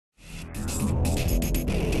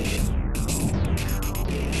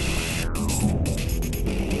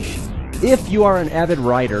If you are an avid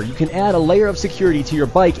rider, you can add a layer of security to your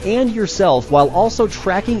bike and yourself while also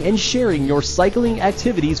tracking and sharing your cycling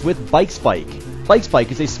activities with Bikespike.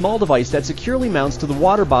 Bikespike is a small device that securely mounts to the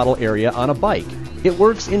water bottle area on a bike. It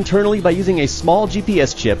works internally by using a small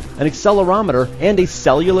GPS chip, an accelerometer, and a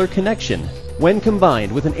cellular connection. When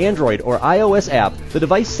combined with an Android or iOS app, the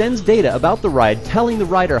device sends data about the ride, telling the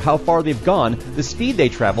rider how far they've gone, the speed they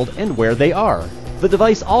traveled, and where they are. The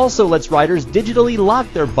device also lets riders digitally lock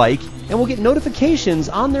their bike and will get notifications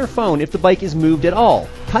on their phone if the bike is moved at all,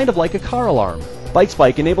 kind of like a car alarm.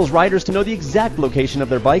 Bikespike enables riders to know the exact location of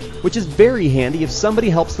their bike, which is very handy if somebody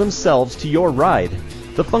helps themselves to your ride.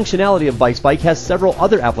 The functionality of Bikespike has several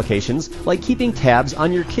other applications, like keeping tabs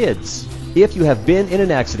on your kids. If you have been in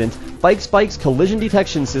an accident, Bikespike's collision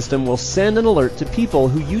detection system will send an alert to people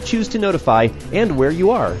who you choose to notify and where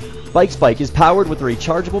you are. Bikespike is powered with a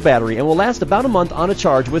rechargeable battery and will last about a month on a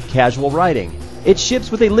charge with casual riding. It ships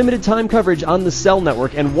with a limited time coverage on the cell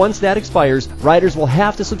network, and once that expires, riders will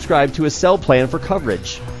have to subscribe to a cell plan for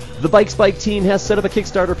coverage. The Bikespike team has set up a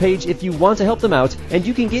Kickstarter page if you want to help them out, and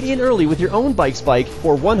you can get in early with your own Bikespike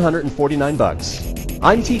for $149.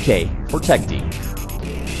 I'm TK for TechD.